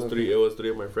 ways. It was three. It was 3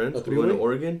 of my friends. We went to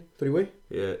Oregon. 3-way?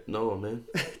 Yeah. No, man.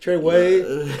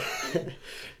 Trey-way.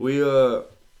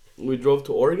 We drove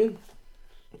to Oregon,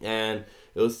 and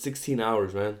it was 16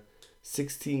 hours, man.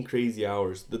 16 crazy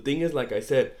hours. The thing is, like I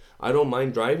said, I don't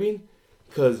mind driving,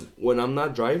 because when I'm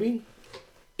not driving,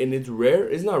 and it's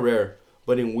not rare,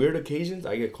 but in weird occasions,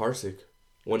 I get car sick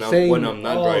when I'm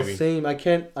not driving. Same. I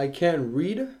can't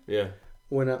read. Yeah.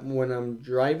 When I'm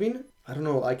driving, I don't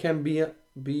know. I can't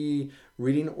be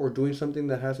reading or doing something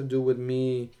that has to do with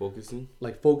me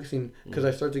focusing, because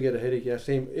I start to get a headache. Yeah,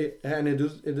 same. It has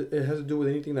to do with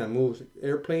anything that moves.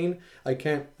 Airplane, I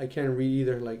can't read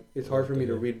either. Like, it's hard for me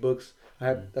to read books.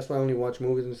 That's why I only watch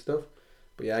movies and stuff.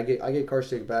 But yeah, I get car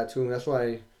sick bad too. That's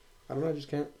why I don't know. I just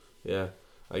can't. Yeah,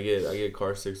 I get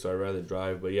car sick, so I'd rather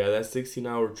drive. But yeah, that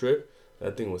 16-hour trip,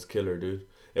 that thing was killer, dude.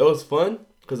 It was fun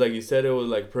because, like you said, it was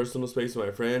like personal space with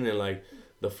my friend, and like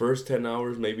the first 10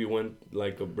 hours maybe went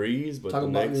like a breeze, but the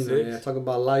next 6. Yeah, talk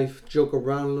about life, joke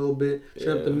around a little bit,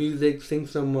 turn up the music, sing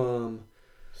some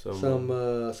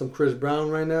Chris Brown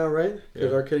right now, right?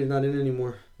 Because R. Kelly's not in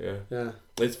anymore. Yeah. Yeah.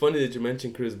 It's funny that you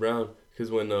mentioned Chris Brown,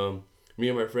 because when me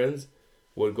and my friends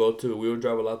we would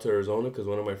drive a lot to Arizona, because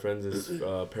one of my friends'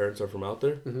 parents are from out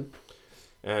there. Mm-hmm.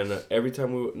 And not every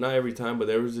time, but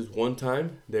there was this one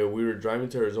time that we were driving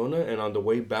to Arizona, and on the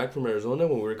way back from Arizona,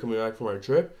 when we were coming back from our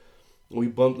trip, we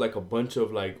bumped like a bunch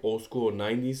of like old school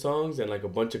 90s songs, and like a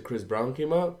bunch of Chris Brown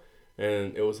came out,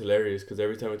 and it was hilarious because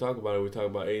every time we talk about it, we talk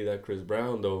about, hey, that Chris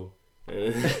Brown though.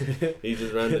 And he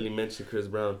just randomly mentioned Chris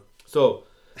Brown. So,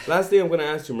 last thing I'm going to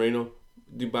ask you, Moreno,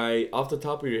 off the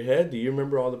top of your head, do you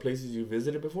remember all the places you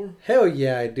visited before? Hell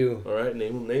yeah, I do. All right,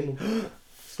 name them.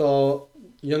 So,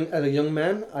 as a young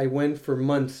man, I went for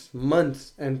months,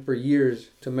 and for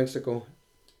years to Mexico.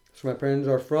 So my parents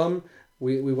are from.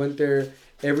 We went there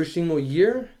every single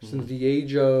year since the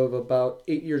age of about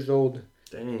 8 years old.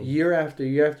 Dang. Year after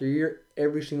year after year,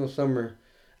 every single summer.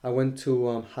 I went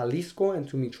to Jalisco and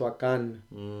to Michoacan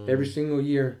every single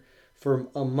year for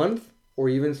a month, or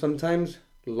even sometimes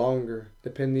longer,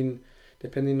 depending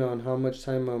on how much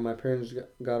time my parents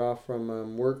got off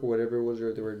from work or whatever it was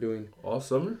they were doing. All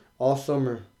summer? All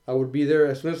summer. I would be there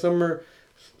as soon as summer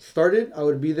started. I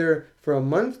would be there for a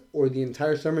month or the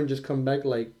entire summer and just come back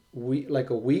like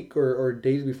a week or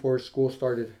days before school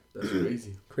started. That's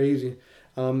crazy. Crazy.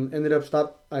 I ended up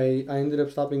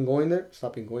stopping going there.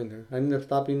 I ended up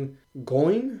stopping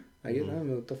going. I guess I don't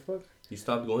know what the fuck. You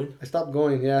stopped going? I stopped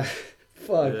going. Yeah.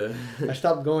 Fuck. Yeah. I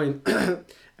stopped going,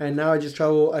 and now I just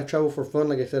travel. I travel for fun.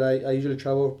 Like I said, I usually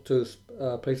travel to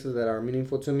places that are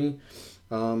meaningful to me.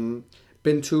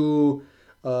 Been to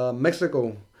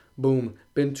Mexico, boom.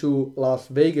 Been to Las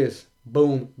Vegas,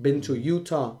 boom. Been to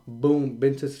Utah, boom.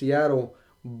 Been to Seattle,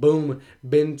 boom.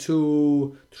 Been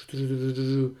to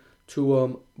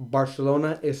to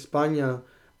Barcelona, España.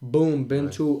 Boom. Been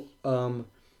Nice. to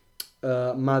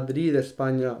Madrid,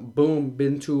 España. Boom.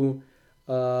 Been to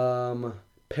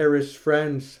Paris,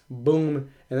 France. Boom.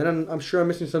 And then I'm sure I'm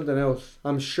missing something else.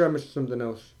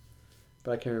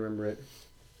 But I can't remember it.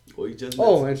 Well, you just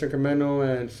And Sacramento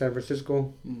and San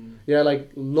Francisco. Mm-hmm. Yeah,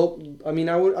 like I mean,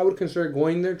 I would consider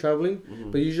going there, traveling,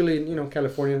 Mm-hmm. but usually,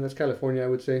 California. That's California, I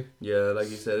would say. Yeah, like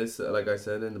you said, it's like I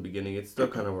said in the beginning, it's still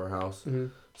kind of our house. Mm-hmm.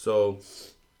 So,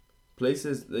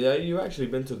 places. Yeah, you've actually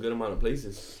been to a good amount of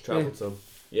places. Traveled some.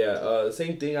 Yeah.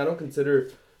 Same thing. I don't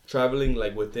consider traveling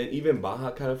like within even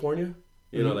Baja California.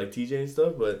 You know, like TJ and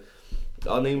stuff. But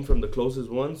I'll name from the closest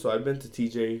one. So I've been to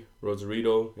TJ,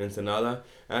 Rosarito, Ensenada.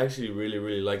 I actually really,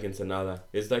 really like Ensenada.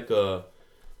 It's like a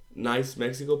nice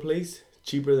Mexico place,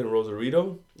 cheaper than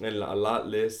Rosarito, and a lot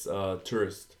less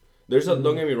tourists.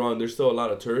 Don't get me wrong, there's still a lot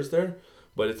of tourists there,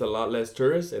 but it's a lot less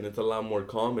tourists, and it's a lot more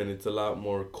calm, and it's a lot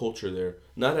more culture there.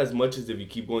 Not as much as if you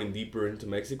keep going deeper into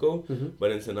Mexico,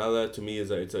 but Ensenada to me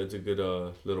it's a good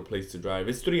little place to drive.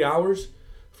 It's 3 hours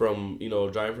from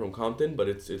driving from Compton, but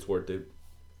it's worth it.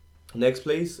 Next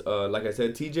place, like I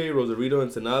said, TJ, Rosarito,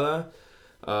 Ensenada.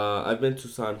 I've been to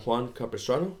San Juan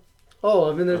Capistrano. Oh,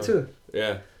 I've been there too.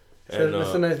 Yeah, So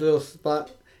that's a nice little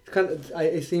spot. It's kind of.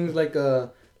 It seems like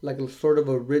a sort of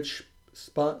a rich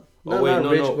spot.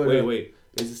 Wait.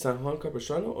 Is it San Juan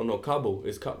Capistrano? Oh no, Cabo.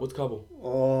 What's Cabo?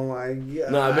 Oh my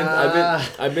god. No,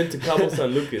 I've been to Cabo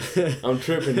San Lucas. I'm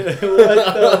tripping. What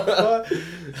the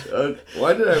fuck?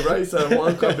 Why did I write San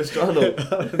Juan Capistrano?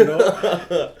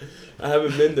 No. I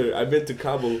haven't been there. I've been to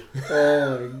Cabo.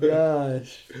 Oh my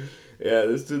gosh. Yeah,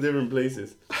 there's two different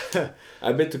places.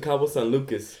 I've been to Cabo San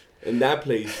Lucas, and that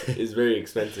place is very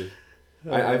expensive.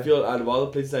 I feel out of all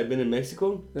the places I've been in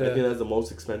Mexico, I think that's the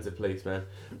most expensive place, man.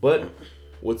 But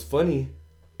what's funny,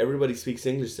 everybody speaks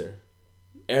English there.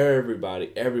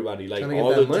 Everybody, like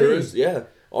all the tourists,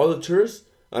 all the tourists.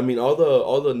 I mean, all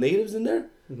the natives in there,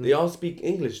 they all speak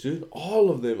English, dude.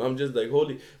 All of them. I'm just like,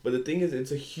 holy. But the thing is,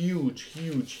 it's a huge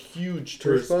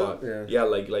tourist spot. Yeah,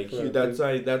 like huge.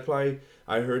 That's why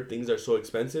I heard things are so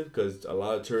expensive, because a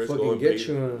lot of tourists go and pay.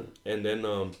 And then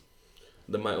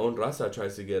my own raza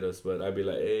tries to get us, but I'd be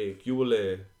like, hey, ¿qué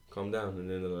huele? Calm down. And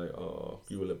then they're like, oh,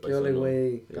 ¿qué huele, paisano?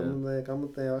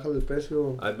 Bájale el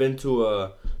precio. I've been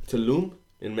to Tulum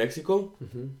in Mexico.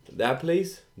 That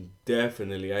place,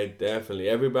 definitely.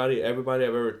 Everybody I've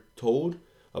ever told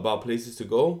about places to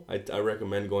go, I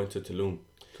recommend going to Tulum.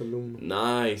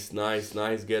 Nice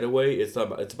getaway. It's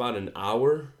about an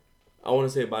hour. I want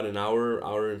to say about an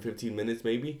hour and 15 minutes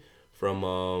maybe from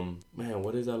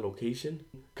what is that location?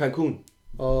 Cancun.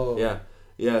 Oh.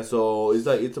 Yeah. So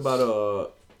it's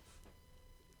about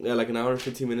like an hour and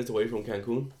 15 minutes away from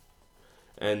Cancun,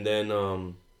 and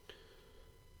then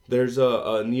there's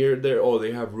a near there. Oh,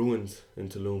 they have ruins in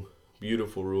Tulum.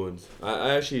 Beautiful ruins.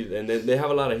 I actually, and then they have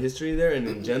a lot of history there, and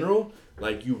in general,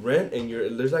 like you rent and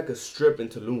there's like a strip in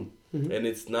Tulum. And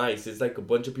it's nice. It's like a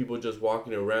bunch of people just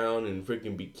walking around in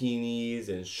freaking bikinis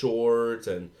and shorts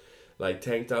and like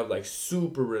tank top, like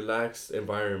super relaxed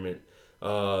environment.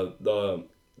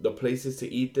 The places to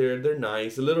eat there, they're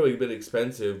nice. A little bit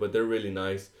expensive, but they're really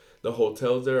nice. The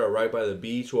hotels there are right by the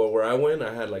beach. Well, where I went,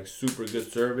 I had like super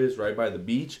good service right by the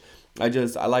beach. I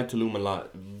like Tulum a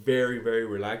lot. Very, very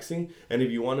relaxing. And if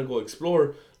you want to go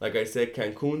explore, like I said,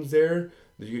 Cancun's there.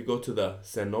 You could go to the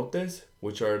cenotes,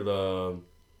 which are the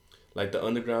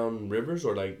underground rivers,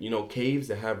 or like, caves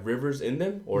that have rivers in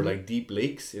them, or like deep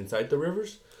lakes inside the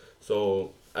rivers.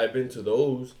 So I've been to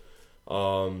those.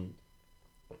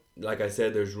 Like I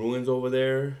said, there's ruins over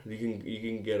there. You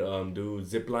can get do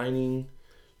zip lining.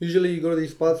 Usually you go to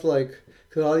these spots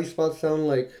because all these spots sound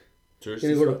like touristy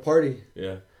you're gonna go to party.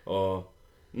 Yeah.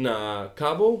 Nah,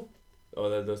 Cabo. Oh,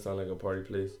 that does sound like a party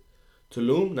place.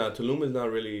 Tulum. Nah, Tulum is not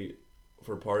really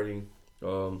for partying.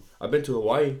 I've been to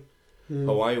Hawaii.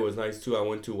 Hawaii was nice too. I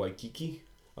went to Waikiki.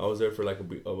 I was there for like a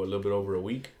little bit over a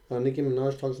week. Nicki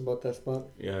Minaj talks about that spot.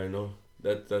 Yeah, I know.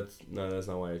 That's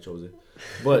not why I chose it.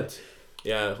 But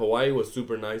yeah, Hawaii was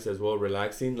super nice as well,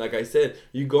 relaxing. Like I said,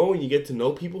 you go and you get to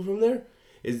know people from there.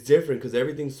 It's different because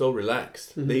everything's so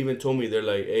relaxed. They even told me, they're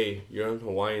like, hey, you're on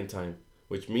Hawaiian time,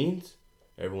 which means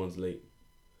everyone's late.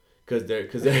 Cause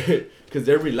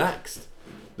they're relaxed.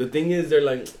 The thing is, they're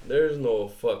like, there's no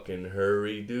fucking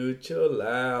hurry, dude. Chill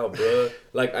out, bro.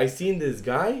 Like, I seen this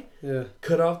guy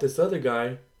cut off this other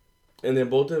guy, and then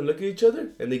both of them look at each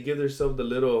other, and they give themselves the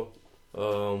little,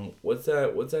 what's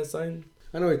that sign?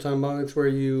 I know what you're talking about. It's where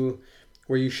you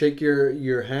shake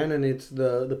your hand, and it's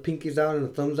the pinky's out and the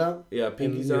thumb's out. Yeah,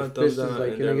 pinky's out, thumbs out,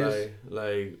 like, and they're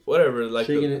like whatever, like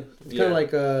shaking it. It's kind of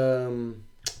like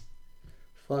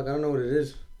fuck, I don't know what it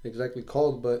is. exactly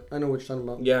called, but I know what you're talking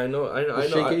about. Yeah, I know. I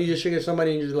know. You just shake at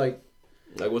somebody and you're just like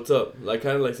what's up, like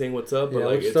kind of like saying what's up, but yeah,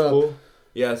 like what's it's up? cool.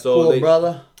 Yeah, so cool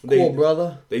brother.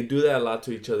 They do that a lot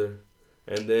to each other,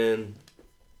 and then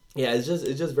yeah, it's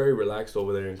just very relaxed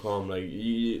over there and calm. Like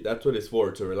that's what it's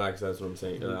for, to relax. That's what I'm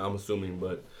saying. Mm-hmm. I'm assuming,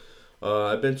 but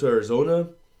I've been to Arizona,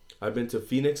 I've been to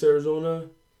Phoenix, Arizona,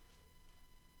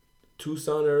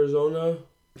 Tucson, Arizona,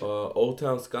 Old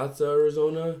Town Scottsdale,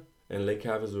 Arizona, and Lake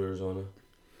Havasu, Arizona.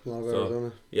 Love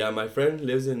Arizona. Yeah, my friend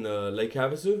lives in Lake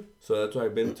Havasu, so that's why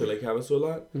I've been to Lake Havasu a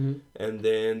lot. Mm-hmm. And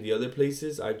then the other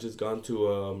places, I've just gone to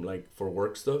like for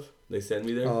work stuff. They sent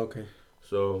me there. Oh, okay.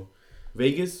 So,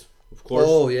 Vegas, of course.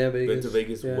 Oh yeah, Vegas. Been to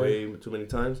Vegas way too many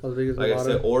times. Vegas like I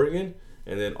said, Oregon,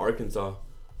 and then Arkansas.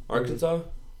 Arkansas,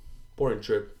 boring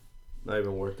trip, not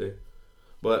even worth it.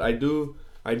 But I do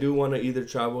want to either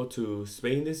travel to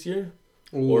Spain this year.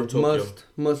 Ooh, or Tokyo.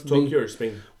 Must Tokyo or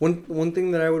Spain. One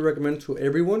thing that I would recommend to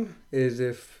everyone is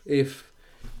if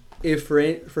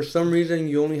for some reason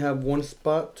you only have one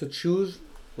spot to choose,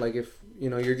 like if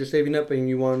you're just saving up and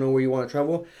you want to know where you want to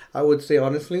travel, I would say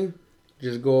honestly,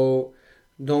 just go.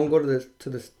 Don't go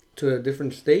to a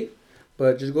different state,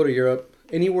 but just go to Europe.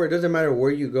 Anywhere, it doesn't matter where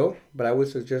you go, but I would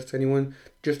suggest to anyone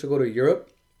just to go to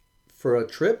Europe for a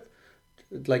trip,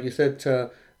 like you said,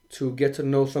 to get to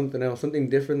know something else, something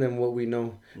different than what we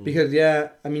know. Mm. Because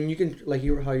I mean, you can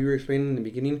how you were explaining in the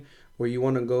beginning, where you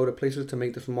want to go to places to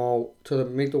make the world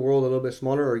a little bit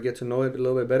smaller or get to know it a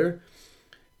little bit better.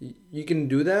 You can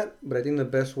do that, but I think the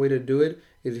best way to do it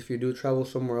is if you do travel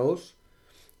somewhere else,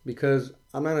 because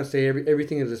I'm not gonna say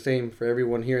everything is the same for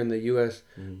everyone here in the U.S.,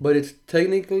 but it's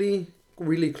technically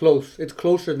really close. It's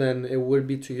closer than it would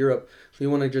be to Europe. So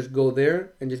you want to just go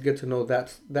there and just get to know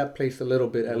that place a little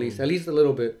bit, at least a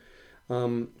little bit,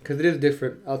 because it is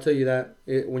different. I'll tell you that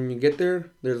when you get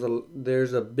there,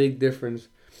 there's a big difference.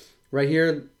 Right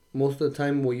here, most of the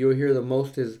time, what you'll hear the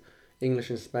most is English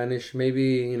and Spanish.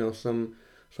 Maybe some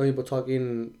people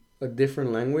talking a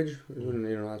different language,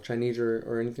 Chinese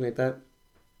or anything like that.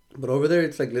 But over there,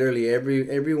 it's like literally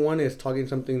everyone is talking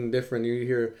something different. You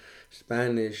hear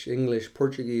Spanish, English,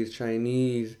 Portuguese,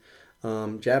 Chinese,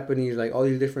 Japanese, like all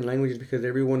these different languages, because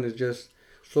everyone is just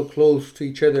so close to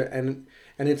each other. And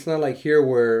it's not like here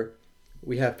where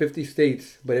we have 50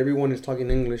 states, but everyone is talking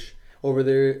English. Over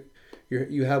there,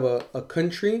 you have a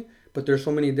country, but there's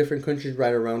so many different countries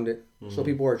right around it. Mm-hmm. So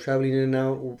people are traveling in and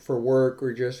out for work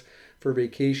or just for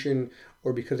vacation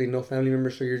or because they know family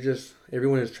members. So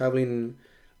everyone is traveling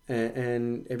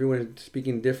and everyone is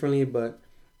speaking differently, but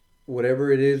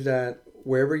whatever it is that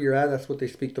wherever you're at, that's what they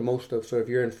speak the most of. So if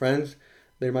you're in France,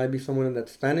 there might be someone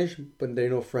that's Spanish, but they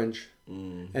know French,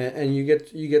 and you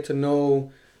get to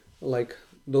know like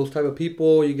those type of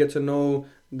people. You get to know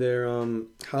their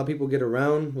how people get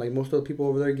around. Like most of the people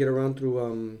over there get around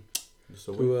through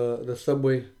the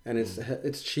subway, and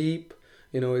it's cheap.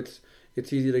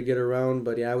 It's easy to get around.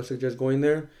 But yeah, I would suggest going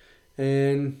there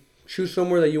and choose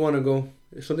somewhere that you want to go.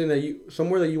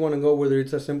 Somewhere that you want to go, whether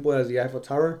it's as simple as the Eiffel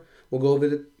Tower. We'll go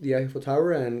visit the Eiffel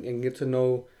Tower and get to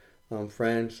know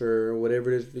France or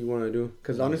whatever it is that you want to do.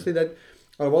 Because honestly, that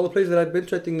out of all the places that I've been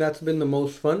to, I think that's been the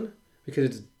most fun because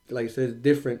it's like I said, it's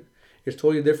different. It's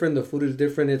totally different. The food is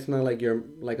different. It's not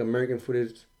like American food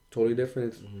is totally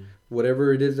different. It's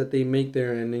whatever it is that they make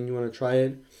there, and then you want to try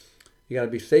it. You gotta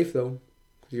be safe though,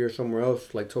 because you're somewhere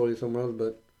else, like totally somewhere else.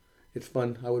 But it's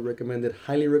fun. I would recommend it.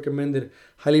 Highly recommend it.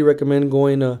 Highly recommend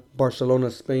going to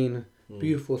Barcelona, Spain.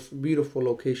 Beautiful, beautiful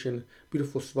location.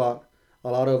 Beautiful spot. A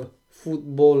lot of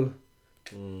football.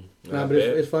 But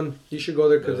it's fun. You should go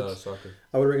there because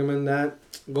I would recommend that.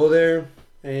 Go there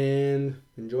and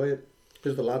enjoy it.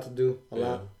 There's a lot to do. A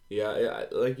lot. Yeah,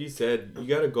 like you said, you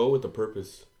gotta go with a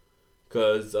purpose.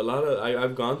 Cause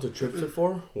I've gone to trips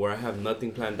before where I have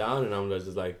nothing planned out and I'm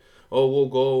just like, oh, we'll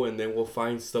go and then we'll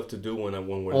find stuff to do when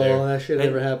we're there. Oh, that shit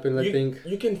never happened. I think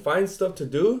you can find stuff to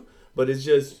do, but it's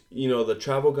just the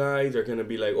travel guides are gonna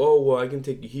be like, oh, well, I can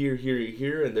take you here, here,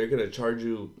 here, and they're gonna charge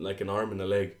you like an arm and a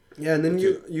leg. Yeah, and then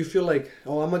you feel like,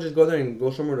 oh, I'm gonna just go there and go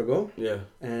somewhere to go. Yeah.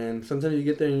 And sometimes you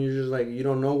get there and you're just like, you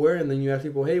don't know where, and then you ask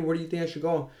people, hey, where do you think I should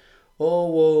go?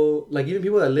 Oh, well, like even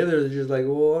people that live there, they're just like,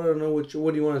 well, I don't know, what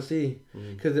do you want to see?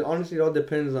 Because honestly, it all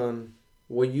depends on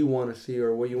what you want to see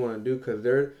or what you want to do. Because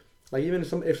they're like, even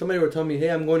if somebody were telling me, hey,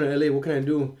 I'm going to LA, what can I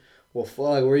do? Well,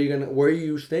 fuck, where are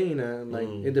you staying at? Like,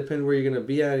 it depends where you're gonna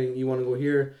be at. You want to go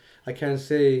here? I can't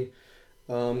say,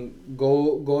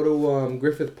 go to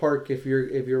Griffith Park if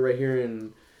you're right here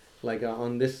in, like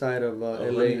on this side of LA.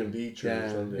 London Beach or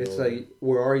something. It's like,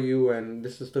 where are you? And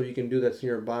this is stuff you can do that's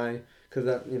nearby.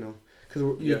 Because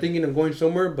you're thinking of going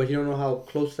somewhere, but you don't know how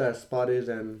close that spot is,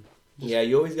 and Yeah,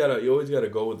 you always gotta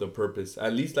go with the purpose.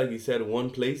 At least, like you said, one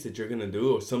place that you're gonna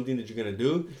do or something that you're gonna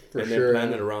do, For and sure, then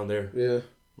plan it around there. Yeah.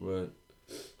 But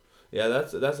yeah,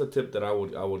 that's a tip that I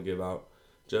would give out.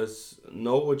 Just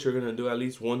know what you're gonna do. At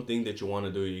least one thing that you want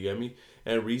to do. You get me?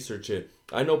 And research it.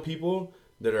 I know people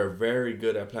that are very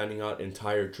good at planning out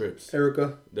entire trips.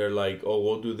 Erica. They're like, oh,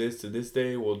 we'll do this to this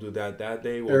day. We'll do that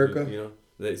day. We'll Erica. Do, you know.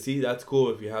 See, that's cool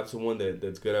if you have someone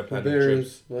that's good at planning Very.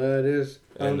 trips. Well, it is.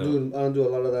 I don't do a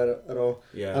lot of that at all.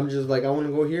 Yeah. I'm just like, I want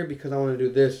to go here because I want to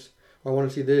do this. Or I want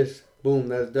to see this. Boom,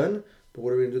 that's done. But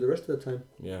what are we going to do the rest of the time?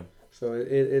 Yeah. So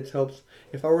it helps.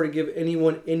 If I were to give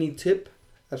anyone any tip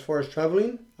as far as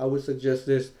traveling, I would suggest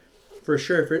this for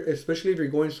sure. Especially if you're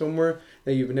going somewhere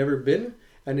that you've never been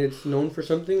and it's known for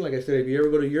something. Like I said, if you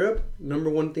ever go to Europe, number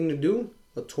one thing to do,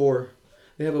 a tour.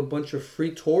 They have a bunch of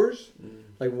free tours.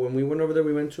 Like when we went over there,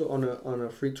 we went to on a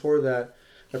free tour that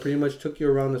pretty much took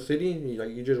you around the city.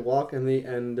 You just walk and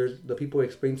there's the people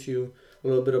explain to you a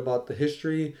little bit about the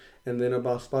history and then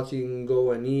about spots you can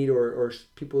go and eat or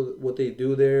people what they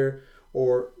do there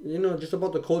or just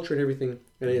about the culture and everything.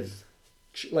 And it's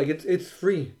like it's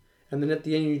free. And then at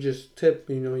the end you just tip.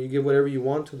 You give whatever you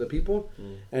want to the people,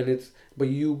 and but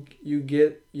you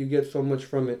get so much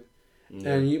from it.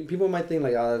 Yeah. And people might think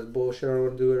like, oh, that's bullshit, I don't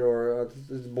want to do it, or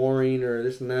it's boring, or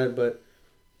this and that. But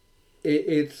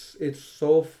it's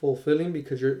so fulfilling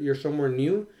because you're somewhere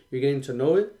new, you're getting to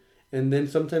know it, and then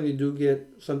sometimes you do get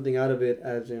something out of it,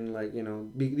 as in like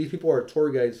these people are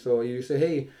tour guides, so you say,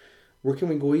 hey, where can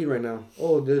we go eat right now?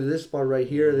 Oh, there's this spot right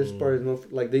here. This spot is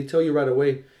like they tell you right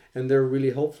away, and they're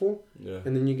really helpful. Yeah.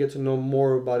 And then you get to know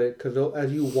more about it because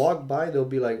as you walk by, they'll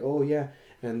be like, oh yeah,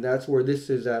 and that's where this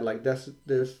is at. Like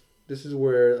This is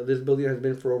where this building has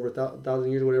been for over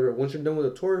 1,000 years or whatever. Once you're done with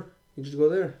a tour, you just go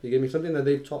there. You give me something that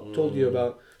they've told you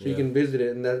about, so you can visit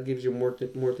it, and that gives you more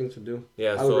things to do.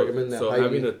 Yeah, I would recommend that. So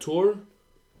having a tour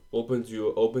opens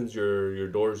your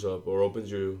doors up, or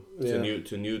opens you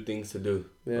to new things to do.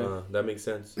 Yeah, that makes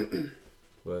sense.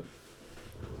 But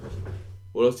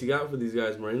what else you got for these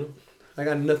guys, Moreno? I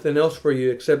got nothing else for you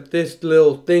except this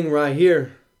little thing right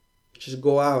here. Just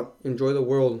go out, enjoy the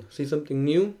world, see something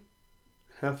new.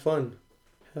 Have fun,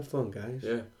 guys.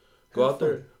 Yeah, go out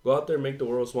there, make the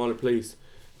world a smaller place.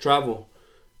 Travel,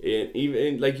 and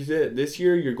even like you said, this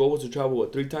year your goal was to travel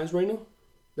 3 times right now.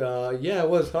 Yeah, it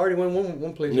was. I already went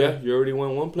one place. Yeah, you already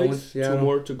went one place. 2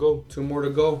 more to go. 2 more to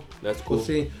go. That's cool. We'll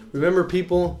see. Remember,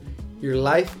 people, your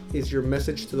life is your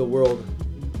message to the world.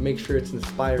 Make sure it's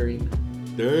inspiring.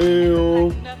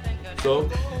 Damn. So,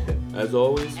 as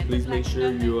always, please make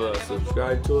sure you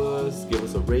subscribe to us, give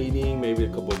us a rating, maybe a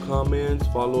couple of comments,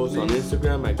 follow us on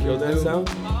Instagram at Kill That Sound,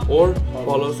 or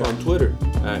follow us on Twitter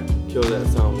at Kill That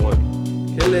Sound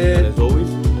 1. Kill it. And as always,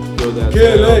 Kill That Sound.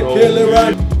 Kill it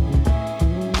right.